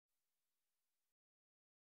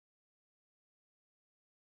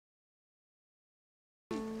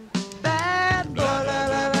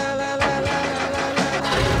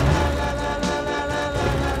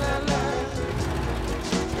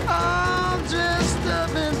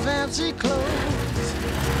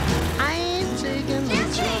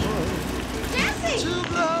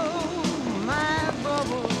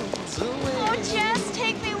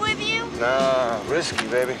Risky,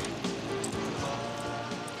 baby.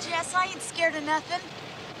 Jess, I ain't scared of nothing.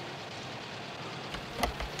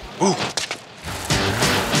 Ooh.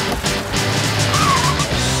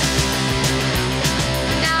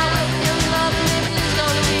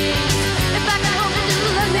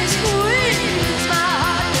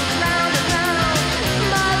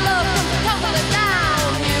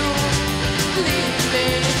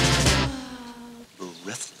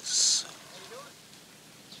 Breathless.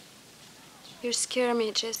 You scare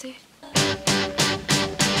me, Jesse. Well,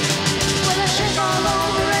 I shake all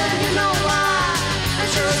over and you know why. I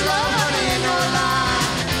sure as love, honey, ain't no lie.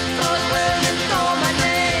 'Cause when you call my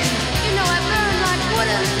name, you know I burn like wood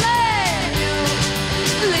and flame. You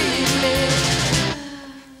leave me.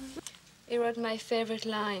 You wrote my favorite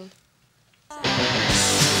line.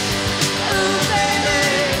 Ooh, baby,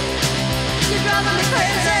 you're driving me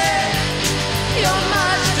crazy. You're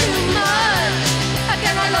much too much. How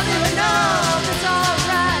can I love you enough?